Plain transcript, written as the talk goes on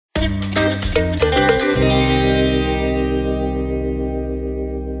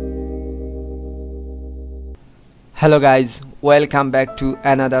Hello guys, welcome back to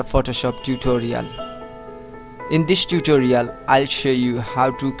another Photoshop tutorial. In this tutorial, I'll show you how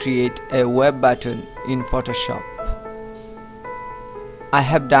to create a web button in Photoshop. I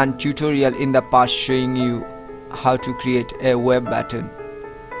have done tutorial in the past showing you how to create a web button.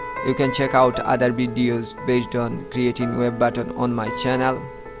 You can check out other videos based on creating web button on my channel.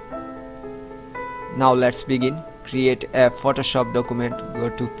 Now let's begin. Create a Photoshop document, go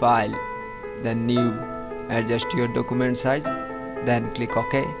to File, then New, adjust your document size, then click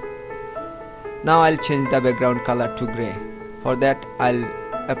OK. Now I'll change the background color to gray. For that I'll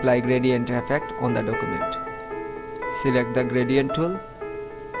apply gradient effect on the document. Select the gradient tool,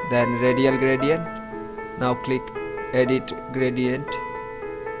 then radial gradient. Now click Edit Gradient.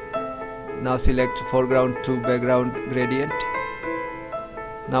 Now select foreground to background gradient.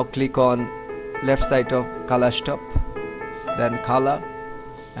 Now click on left side of color stop, then color,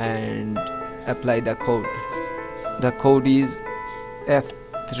 and apply the code. The code is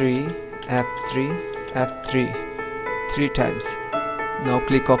F3 F3 F3 3 times. Now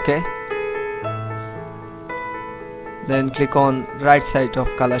click OK. Then click on right side of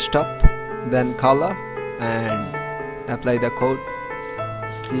color stop, then color, and apply the code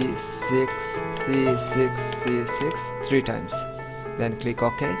C6 C6 C6 3 times. Then click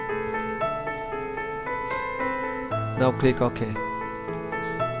OK. Now click OK.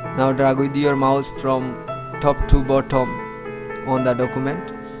 Now drag with your mouse from top to bottom on the document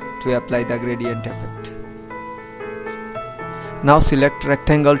to apply the gradient effect. Now select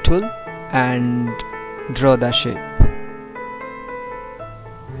rectangle tool and draw the shape.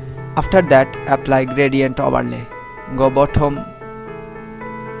 After that, apply gradient overlay. Go bottom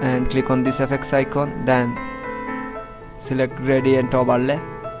and click on this effects icon, then select gradient overlay.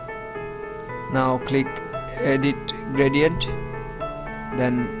 Now click Edit Gradient,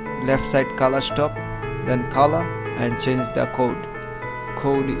 then left side color stop, then color, and change the code.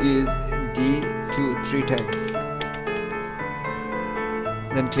 Code is D2 3 times.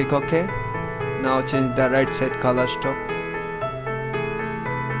 Then click OK. Now change the right side color stop,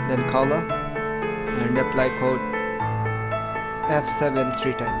 then color, and apply code F7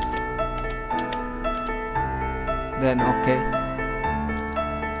 3 times. Then OK.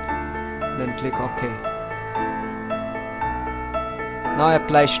 Then click OK. Now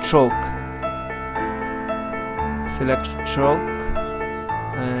apply stroke. Select stroke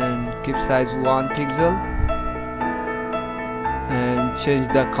and keep size 1 pixel and change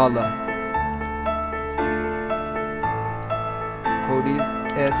the color. Code is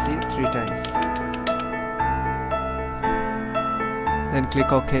SC 3 times. Then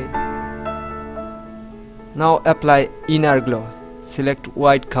click OK. Now apply inner glow. Select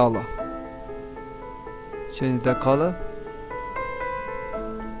white color. Change the color.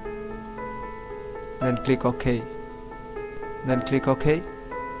 Then click OK. Then click OK.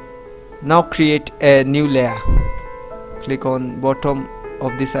 Now create a new layer. Click on bottom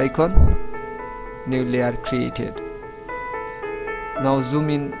of this icon. New layer created. Now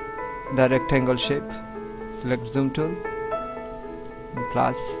zoom in the rectangle shape. Select zoom tool,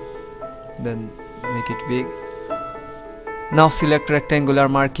 plus, then make it big. Now select rectangular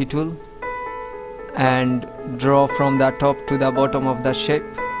marquee tool and draw from the top to the bottom of the shape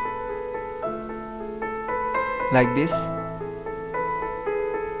like this.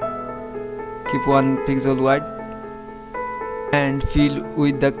 Keep 1 pixel wide and fill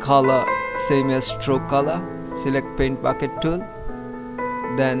with the color same as stroke color. Select paint bucket tool,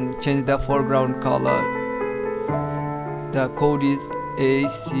 then change the foreground color. The code is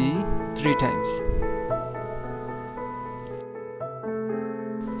AC 3 times.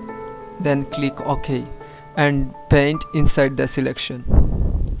 Then click OK and paint inside the selection.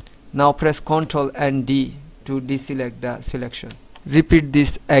 Now press Ctrl and D to deselect the selection. Repeat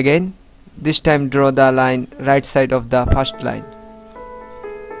this again. This time draw the line right side of the first line.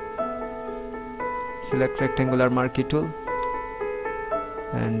 Select rectangular marquee tool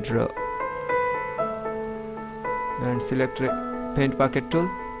and draw, and select paint bucket tool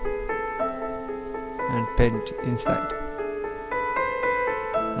and paint inside.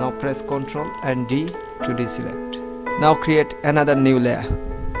 Now press Ctrl and D to deselect. Now create another new layer.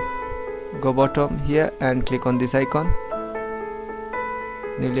 Go bottom here and click on this icon.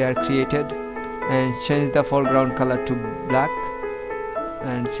 New layer created, and change the foreground color to black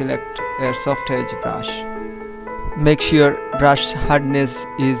and select a soft edge brush. Make sure brush hardness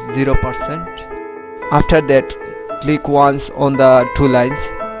is 0%. After that, click once on the two lines.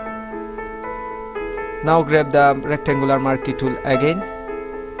 Now grab the rectangular marquee tool again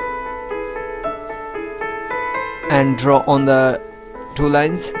and draw on the two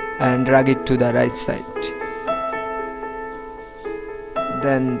lines and drag it to the right side.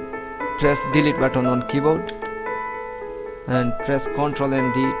 then press delete button on keyboard and press Ctrl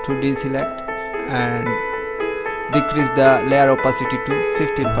and D to deselect and decrease the layer opacity to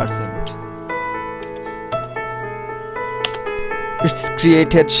 15%. It's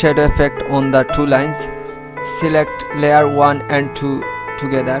created shadow effect on the two lines. Select layer 1 and 2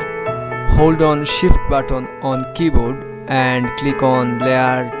 together. Hold on shift button on keyboard and click on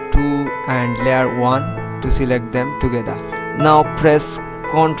layer 2 and layer 1 to select them together. Now press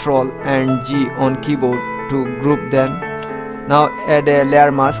Ctrl and G on keyboard to group them. Now add a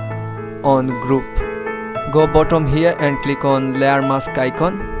layer mask on group. Go bottom here and click on layer mask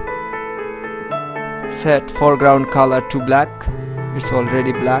icon. Set foreground color to black. It's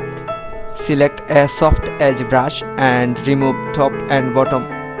already black. Select a soft edge brush and remove top and bottom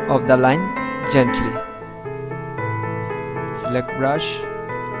of the line gently. Select brush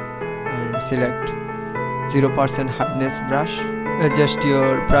and select 0% hardness brush. Adjust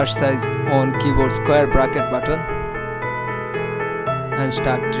your brush size on keyboard square bracket button and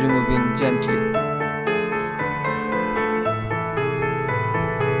start removing gently.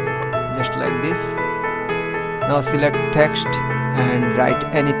 Just like this. Now select text and write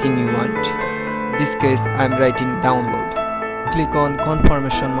anything you want. In this case I am writing download. Click on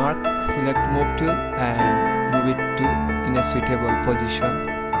confirmation mark, select move tool and move it to in a suitable position.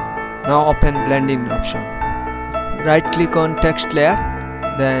 Now open blending option. Right click on text layer,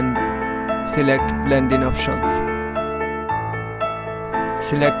 then select blending options.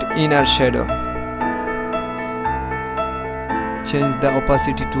 Select inner shadow. Change the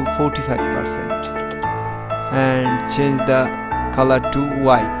opacity to 45% and change the color to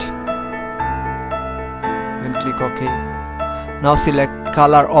white. Then click OK. Now select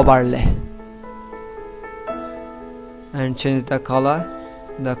color overlay and change the color.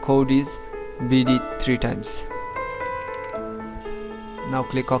 The code is BD 3 times. Now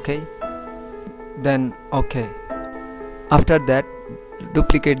click OK. Then OK. After that,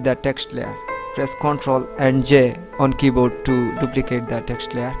 duplicate the text layer. Press Ctrl and J on keyboard to duplicate the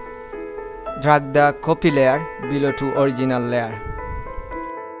text layer. Drag the copy layer below to original layer.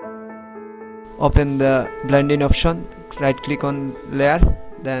 Open the blending option. Right click on layer,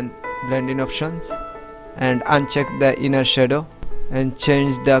 then blending options and uncheck the inner shadow and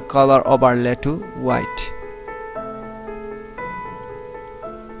change the color overlay to white.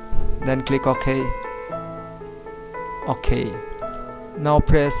 Then click OK. OK. Now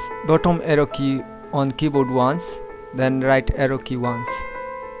press bottom arrow key on keyboard once, then right arrow key once.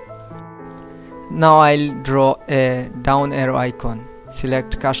 Now I'll draw a down arrow icon.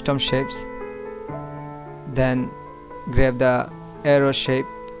 Select custom shapes, then grab the arrow shape.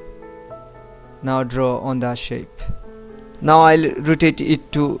 Now draw on the shape. Now I'll rotate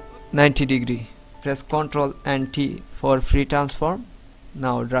it to 90 degree. Press Ctrl and T for free transform.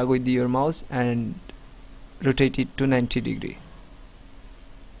 Now drag with your mouse and rotate it to 90 degree.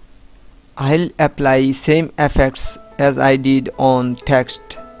 I'll apply same effects as I did on text.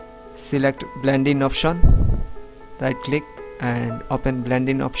 Select blending option, right click and open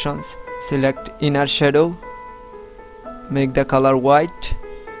blending options. Select inner shadow, make the color white.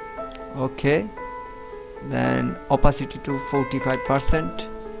 OK. Then opacity to 45%.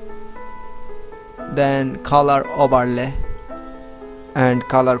 Then color overlay and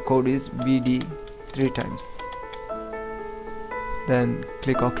color code is BD 3 times. Then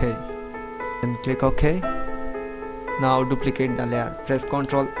click OK. Then click OK. Now duplicate the layer. Press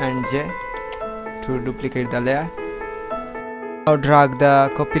Ctrl and J to duplicate the layer. Now drag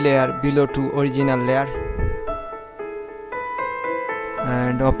the copy layer below to original layer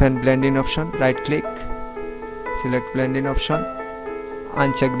and open blending option. Right click, select blending option,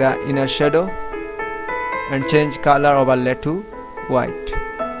 uncheck the inner shadow and change color overlay to white.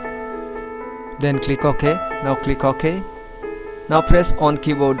 Then click OK. Now click OK. Now press on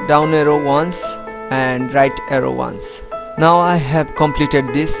keyboard down arrow once and right arrow once. Now I have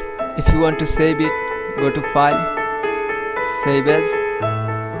completed this. If you want to save it, go to File, Save As.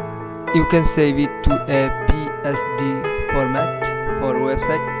 You can save it to a PSD format for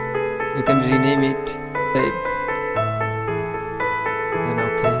website. You can rename it, save, and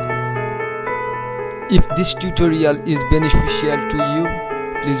OK. If this tutorial is beneficial to you,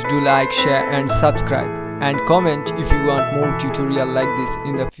 please do like, share and subscribe, and comment if you want more tutorial like this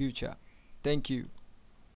in the future. Thank you.